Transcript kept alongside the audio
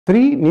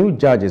Three new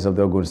judges of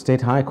the Ogun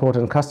State High Court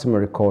and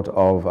Customary Court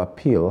of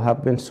Appeal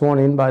have been sworn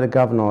in by the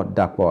Governor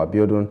Dapo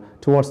Abiodun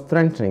towards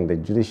strengthening the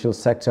judicial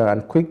sector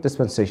and quick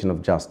dispensation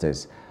of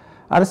justice.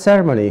 At a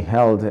ceremony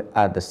held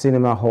at the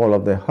Cinema Hall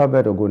of the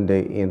Herbert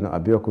Ogunde in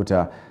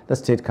Abeokuta, the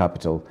state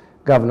capital,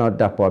 Governor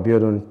Dapo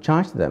Abiodun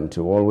charged them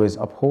to always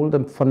uphold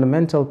the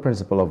fundamental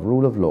principle of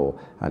rule of law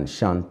and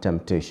shun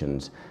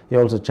temptations. He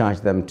also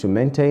charged them to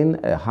maintain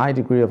a high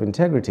degree of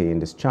integrity in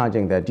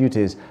discharging their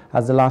duties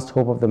as the last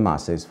hope of the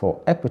masses for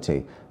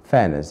equity,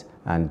 fairness,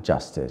 and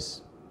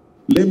justice.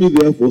 Let me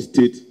therefore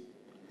state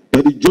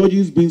that the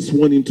judges being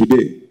sworn in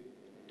today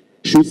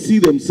should see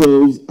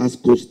themselves as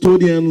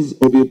custodians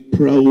of a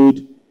proud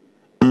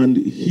and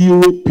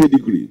hero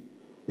pedigree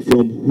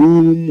from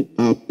whom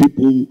our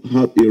people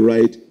have a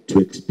right to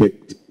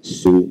expect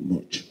so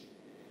much.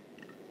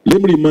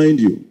 Let me remind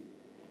you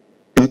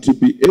that to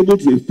be able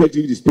to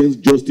effectively dispense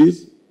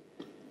justice,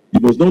 you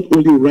must not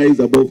only rise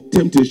above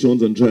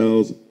temptations and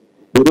trials,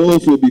 but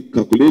also be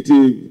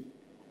calculative,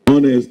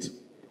 honest,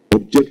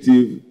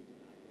 objective,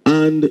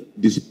 and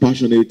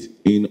dispassionate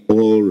in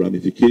all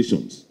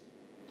ramifications.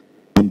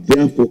 I'm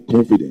therefore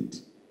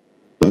confident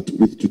that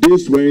with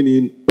today's swearing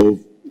in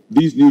of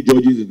these new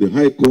judges in the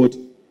High Court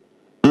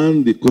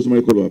and the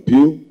Customary Court of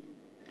Appeal,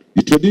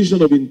 the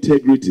tradition of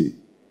integrity,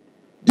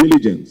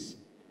 diligence,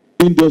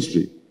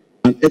 industry,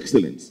 and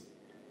excellence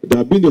that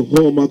have been the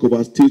hallmark of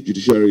our state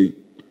judiciary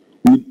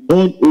will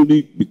not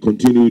only be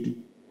continued,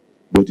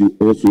 but will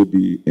also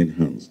be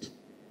enhanced.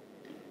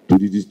 To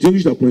the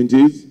distinguished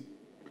appointees,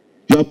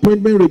 your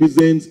appointment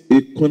represents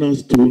a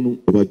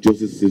cornerstone of our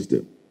justice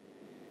system.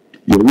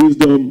 Your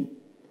wisdom,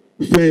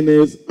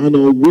 fairness, and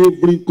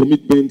unwavering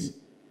commitment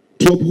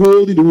to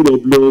upholding the rule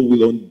of law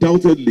will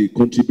undoubtedly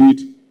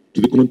contribute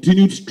to the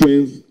continued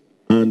strength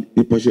and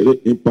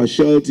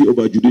impartiality of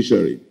our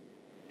judiciary.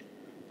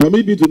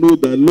 Permit me to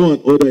note that law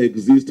and order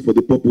exist for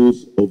the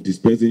purpose of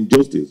dispensing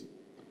justice.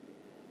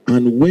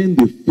 And when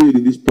they fail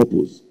in this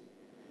purpose,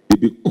 they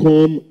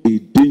become a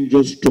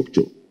dangerous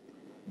structure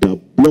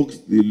that blocks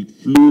the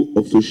flow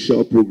of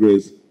social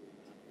progress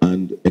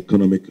and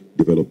economic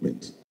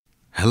development.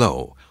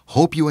 Hello,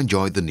 hope you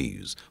enjoyed the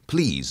news.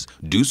 Please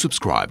do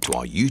subscribe to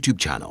our YouTube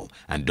channel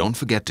and don't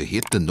forget to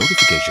hit the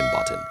notification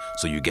button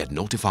so you get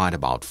notified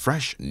about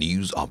fresh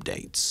news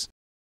updates.